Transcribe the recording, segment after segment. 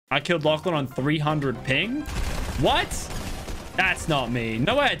I killed Lachlan on 300 ping. What? That's not me.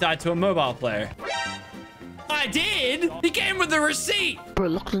 No way I died to a mobile player. I did. He came with the receipt. Bro,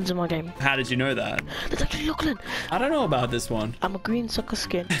 Lachlan's in my game. How did you know that? That's actually Lachlan. I don't know about this one. I'm a green sucker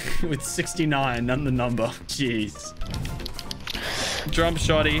skin. With 69 and the number. Jeez. Drum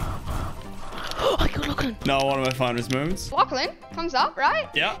shotty. I got Lachlan. No, one of my finest moments. Lachlan comes up, right?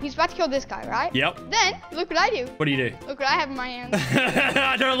 Yeah. He's about to kill this guy, right? Yep. Then, look what I do. What do you do? Look what I have in my hand.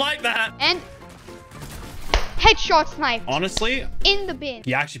 I don't like that. And headshot snipe Honestly, in the bin.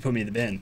 you actually put me in the bin.